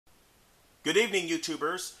Good evening,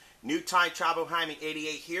 YouTubers. New Time Travel Hyman 88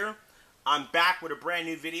 here. I'm back with a brand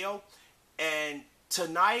new video. And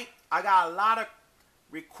tonight, I got a lot of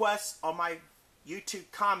requests on my YouTube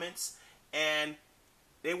comments. And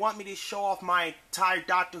they want me to show off my entire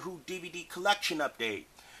Doctor Who DVD collection update.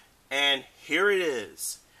 And here it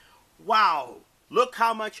is. Wow. Look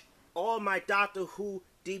how much all my Doctor Who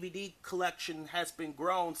DVD collection has been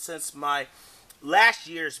grown since my last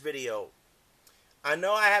year's video. I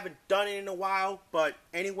know I haven't done it in a while, but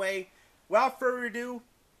anyway, without further ado,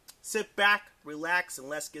 sit back, relax, and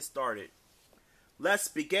let's get started. Let's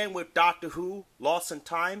begin with Doctor Who, Lost in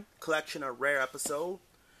Time, collection of rare episode.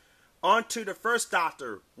 On to the first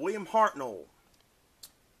Doctor, William Hartnell.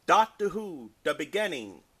 Doctor Who, The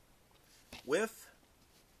Beginning, with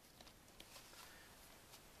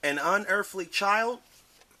An Unearthly Child,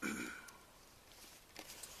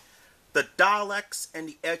 The Daleks and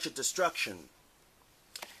the Edge of Destruction.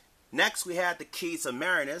 Next, we had the Keys of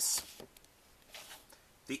Marinus,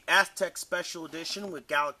 the Aztec Special Edition with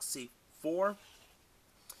Galaxy 4,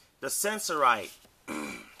 the Sensorite,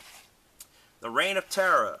 the Reign of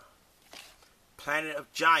Terror, Planet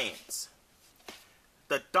of Giants,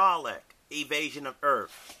 the Dalek, Invasion of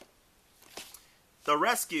Earth, the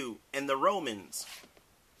Rescue and the Romans,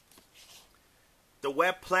 the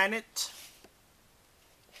Web Planet,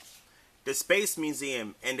 the Space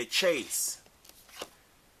Museum and the Chase,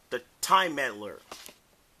 the Time Meddler,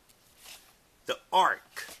 the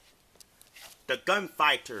Ark, the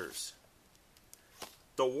Gunfighters,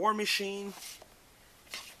 the War Machine,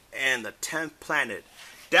 and the 10th Planet.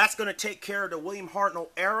 That's going to take care of the William Hartnell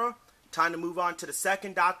era. Time to move on to the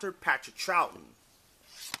second Doctor, Patrick Troughton.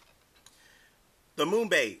 The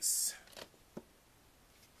Moonbase,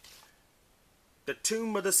 the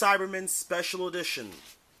Tomb of the Cybermen Special Edition,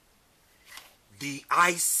 the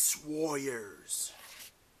Ice Warriors,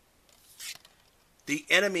 the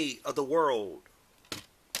Enemy of the World,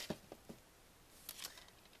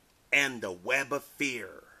 and the Web of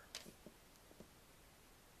Fear.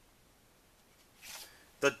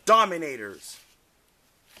 The Dominators,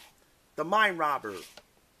 the Mind Robber,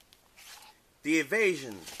 the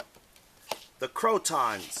Invasion, the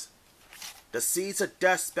Crotons, the Seeds of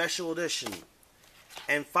Death Special Edition,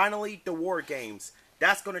 and finally the War Games.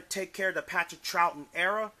 That's going to take care of the Patrick Troughton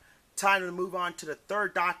era. Time to move on to the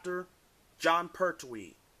third Doctor, Jon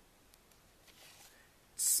Pertwee.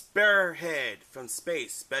 Spearhead from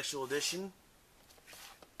Space Special Edition,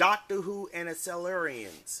 Doctor Who and its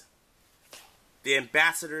Silurians, the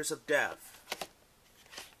Ambassadors of Death,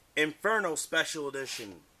 Inferno Special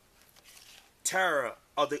Edition, Terror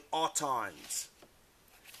of the Autons,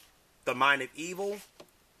 The Mind of Evil,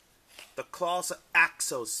 The Claws of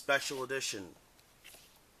Axos Special Edition,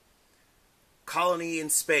 Colony in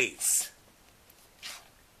Space,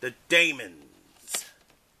 The Daemons,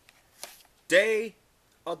 Day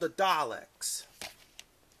of the Daleks,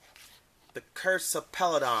 The Curse of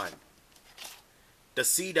Peladon, The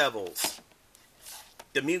Sea Devils,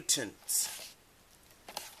 The Mutants,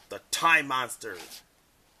 The Time Monster,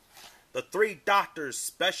 The Three Doctors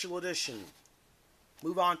Special Edition.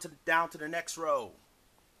 Move on down to the next row.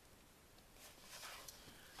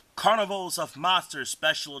 Carnivals of Monsters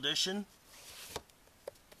Special Edition,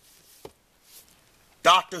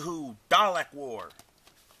 Doctor Who Dalek War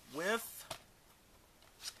with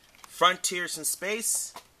Frontiers in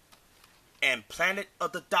Space and Planet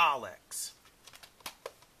of the Daleks.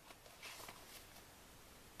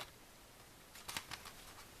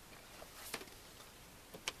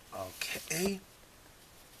 Okay.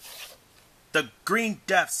 The Green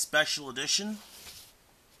Death Special Edition,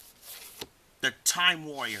 The Time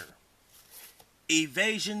Warrior,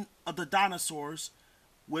 Invasion of the Dinosaurs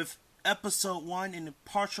with Episode 1 in the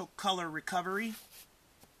partial color recovery,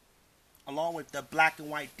 along with the black and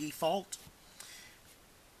white default.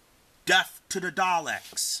 Death to the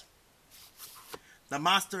Daleks, The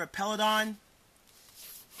Monster of Peladon,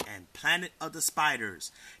 and Planet of the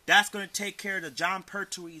Spiders. That's going to take care of the Jon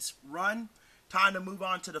Pertwee's run. Time to move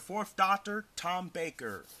on to the fourth Doctor, Tom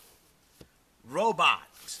Baker.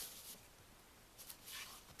 Robot,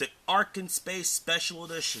 The Ark in Space Special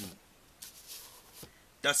Edition,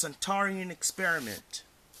 The Centaurian Experiment,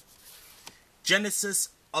 Genesis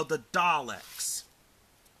of the Daleks,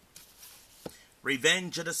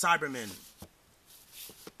 Revenge of the Cybermen,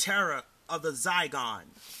 Terror of the Zygon,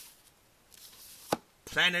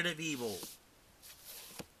 Planet of Evil,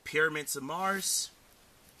 Pyramids of Mars,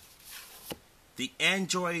 The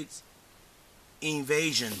Androids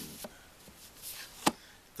Invasion,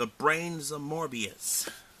 The Brains of Morbius,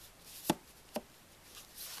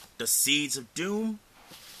 The Seeds of Doom,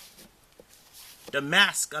 The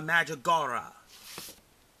Mask of Magagora,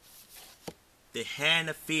 The Hand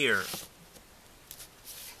of Fear,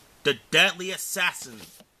 The Deadly Assassin,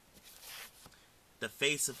 The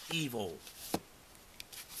Face of Evil,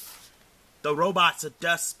 The Robots of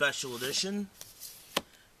Death Special Edition,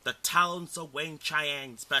 The Talons of Wang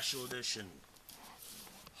Chiang Special Edition,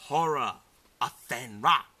 Horror of Fan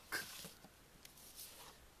Rock,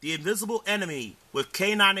 The Invisible Enemy with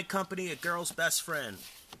K9 and Company, A Girl's Best Friend,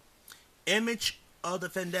 Image of the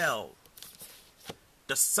Fendel,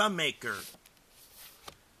 The Sunmaker,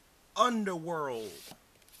 Underworld,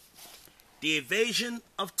 The Evasion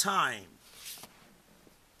of Time,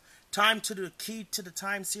 Time to the Key to the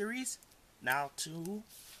Time series, now to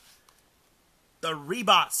The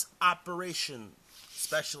Rebots Operation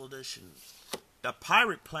Special Edition, The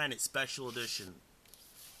Pirate Planet Special Edition,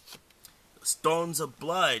 The Stones of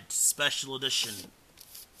Blood Special Edition,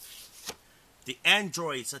 The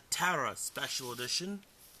Androids of Terra Special Edition,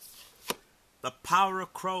 The Power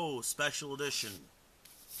of Crow Special Edition,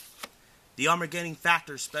 The Armageddon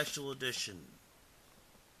Factor Special Edition,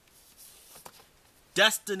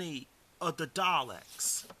 Destiny of the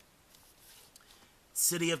Daleks,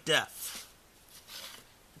 City of Death,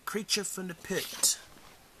 Creature from the Pit,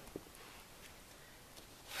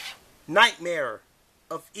 Nightmare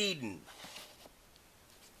of Eden,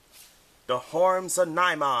 The Horns of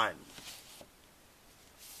Nymon,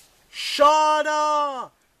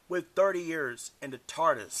 Shauna with 30 years in the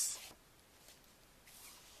TARDIS,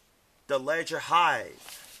 The Ledger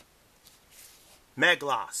Hive,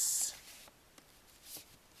 Meglos,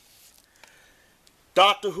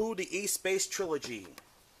 Doctor Who The East Space Trilogy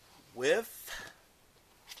with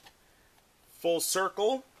Full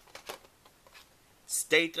Circle,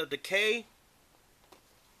 State of Decay,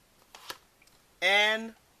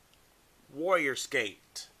 and Warrior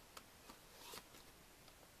Skate.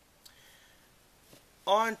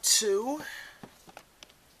 On to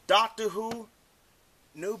Doctor Who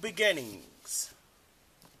New Beginnings,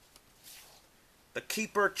 The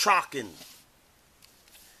Keeper Traken,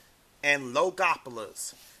 and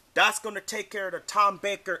Logopolis. That's going to take care of the Tom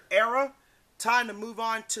Baker era. Time to move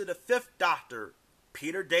on to the 5th Doctor,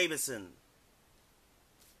 Peter Davison.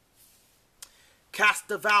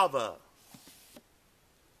 Castrovalva,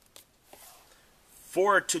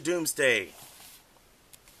 Forward to Doomsday,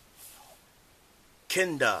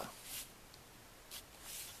 Kinda,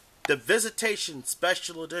 The Visitation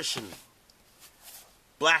Special Edition,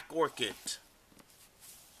 Black Orchid,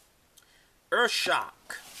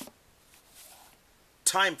 Earthshock,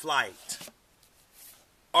 Time Flight,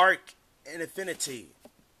 Arc and Infinity,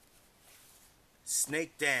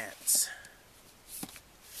 Snake Dance,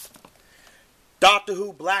 Doctor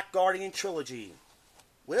Who Black Guardian Trilogy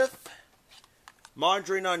with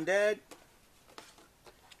Mondrian Undead,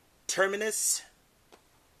 Terminus,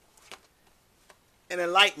 and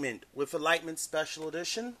Enlightenment with Enlightenment Special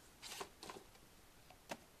Edition,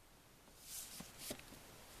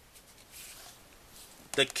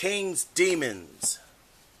 The King's Demons.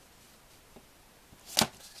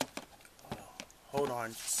 Hold on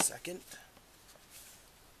a second.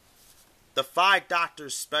 The 5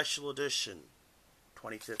 Doctors Special Edition,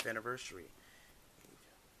 25th anniversary.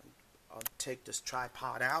 I'll take this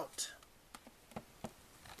tripod out.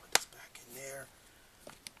 Put this back in there.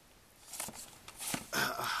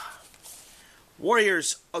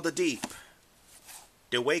 Warriors of the Deep,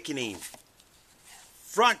 The Awakening,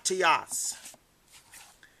 Frontios,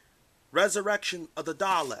 Resurrection of the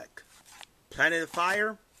Dalek, Planet of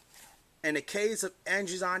Fire, and the Caves of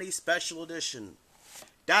Angiosani Special Edition.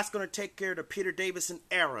 That's going to take care of the Peter Davison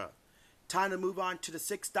era. Time to move on to the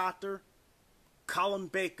 6th Doctor, Colin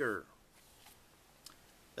Baker,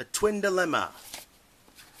 The Twin Dilemma,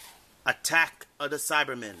 Attack of the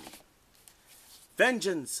Cybermen,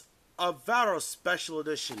 Vengeance of Varos Special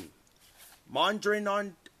Edition,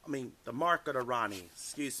 the Mark of the Rani,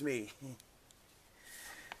 excuse me.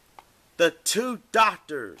 The 2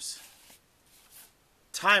 Doctors,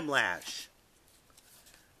 Time Lash,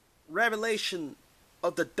 Revelation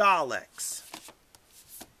of the Daleks,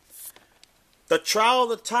 The Trial of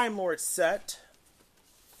the Time Lord set,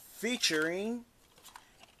 featuring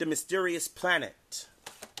The Mysterious Planet,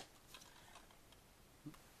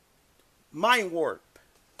 Mind Warp,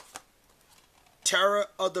 Terror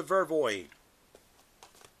of the Vervoid,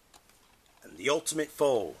 and The Ultimate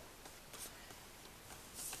Foe.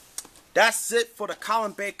 That's it for the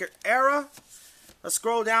Colin Baker era. Let's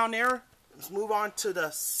scroll down there. Let's move on to the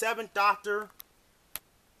 7th Doctor,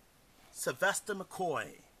 Sylvester McCoy,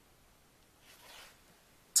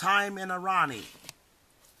 Time in Irani,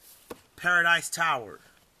 Paradise Tower,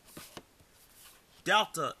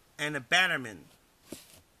 Delta and the Bannerman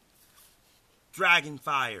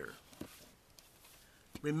Dragonfire,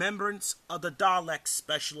 Remembrance of the Daleks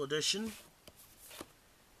Special Edition,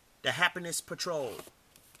 The Happiness Patrol,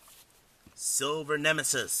 Silver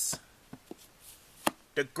Nemesis,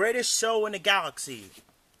 The Greatest Show in the Galaxy,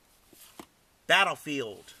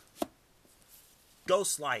 Battlefield,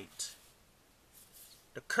 Ghostlight,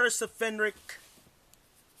 The Curse of Fenric,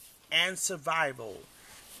 and Survival.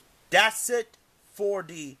 That's it for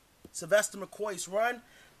the Sylvester McCoy's run.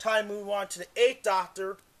 Time to move on to the 8th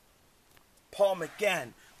Doctor, Paul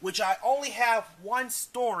McGann, which I only have one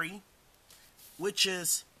story, which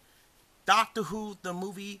is Doctor Who, the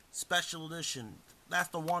movie special edition. That's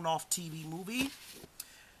the one-off TV movie.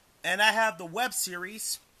 And I have the web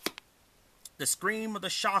series, The Scream of the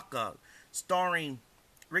Shaka, starring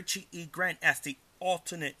Richie E. Grant as the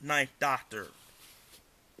alternate 9th Doctor.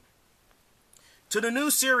 To the new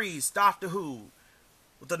series, Doctor Who,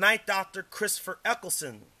 with the 9th Doctor, Christopher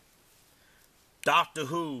Eccleston. Doctor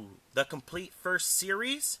Who, the complete first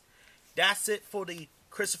series. That's it for the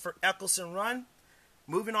Christopher Eccleston run.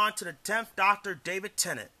 Moving on to the 10th Doctor, David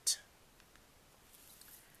Tennant.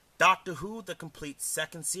 Doctor Who, the complete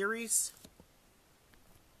second series.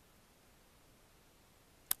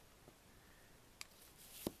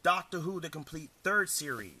 Doctor Who, the complete third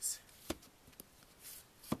series.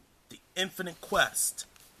 The Infinite Quest.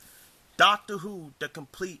 Doctor Who, the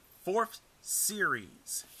complete fourth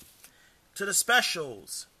series. To the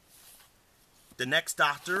specials, The Next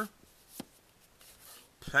Doctor,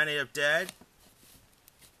 Planet of Dead,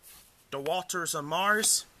 The Walters on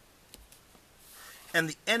Mars, and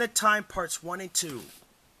The End of Time Parts 1 and 2.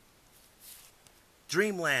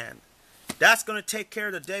 Dreamland. That's going to take care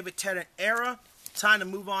of the David Tennant era. Time to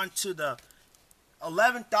move on to the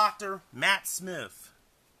 11th Doctor, Matt Smith.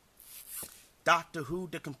 Doctor Who,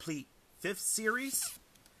 the complete 5th series.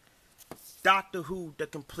 Doctor Who, the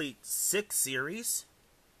complete 6th series.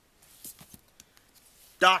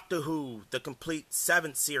 Doctor Who, the complete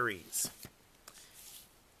 7th series.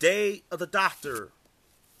 Day of the Doctor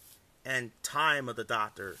and Time of the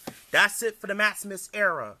Doctor. That's it for the Matt Smith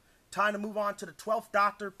era. Time to move on to the 12th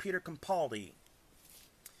Doctor, Peter Capaldi.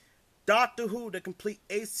 Doctor Who, the complete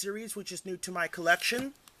 8th series, which is new to my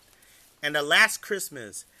collection. And The Last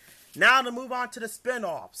Christmas. Now to move on to the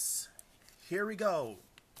spin-offs. Here we go.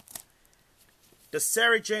 The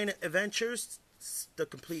Sarah Jane Adventures, the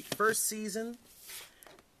complete first season,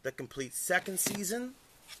 the complete second season,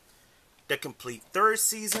 the complete third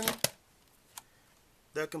season,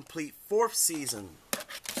 the complete fourth season,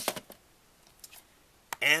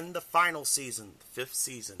 and the final season, the 5th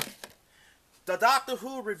season. The Doctor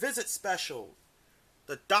Who Revisit Special,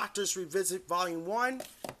 The Doctors Revisit Volume 1,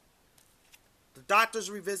 The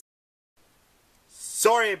Doctors Revisit.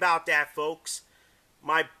 Sorry about that, folks.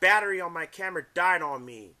 My battery on my camera died on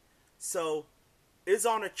me. So, it's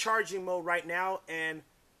on a charging mode right now, and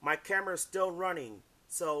my camera is still running.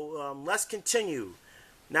 So, let's continue.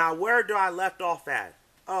 Now, where do I left off at?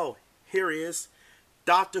 Oh, here he is.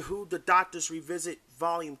 Doctor Who, The Doctors Revisit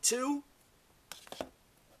Volume 2.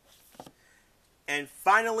 And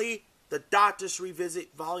finally, The Doctors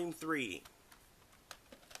Revisit Volume 3.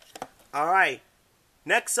 Alright.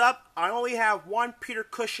 Next up, I only have one Peter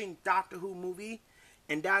Cushing Doctor Who movie,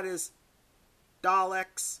 and that is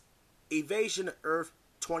Daleks Invasion of Earth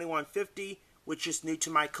 2150, which is new to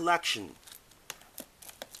my collection.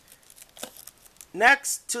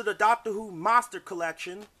 Next to the Doctor Who Monster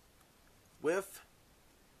Collection with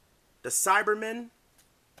the Cybermen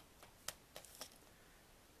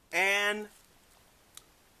and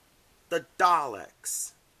the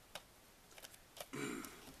Daleks.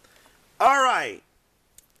 Alright.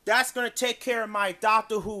 That's going to take care of my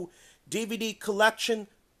Doctor Who DVD collection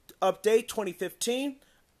update 2015.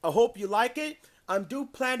 I hope you like it. I do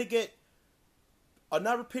plan to get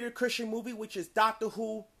another Peter Cushing movie, which is Doctor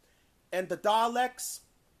Who and the Daleks.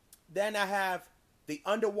 Then I have The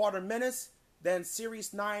Underwater Menace. Then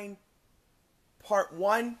Series 9 Part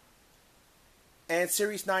 1. And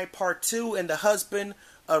Series 9 Part 2. And The Husband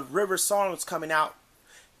of River Song is coming out.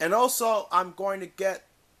 And also, I'm going to get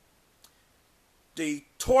the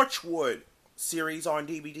Torchwood series on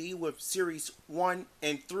DVD with Series 1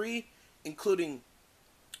 and 3, including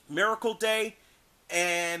Miracle Day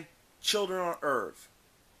and Children on Earth.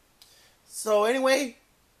 So anyway,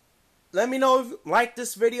 let me know if you like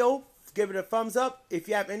this video. Give it a thumbs up. If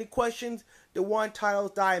you have any questions, the one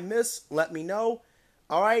titles that I missed, let me know.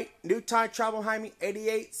 Alright, New Time Travel Jaime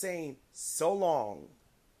 88 saying so long.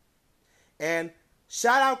 And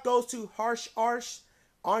shout out goes to Harsh Arsh,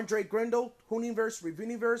 Andre Grindle, Hooniverse,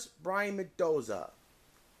 Reviewniverse, Brian Mendoza.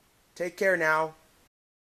 Take care now.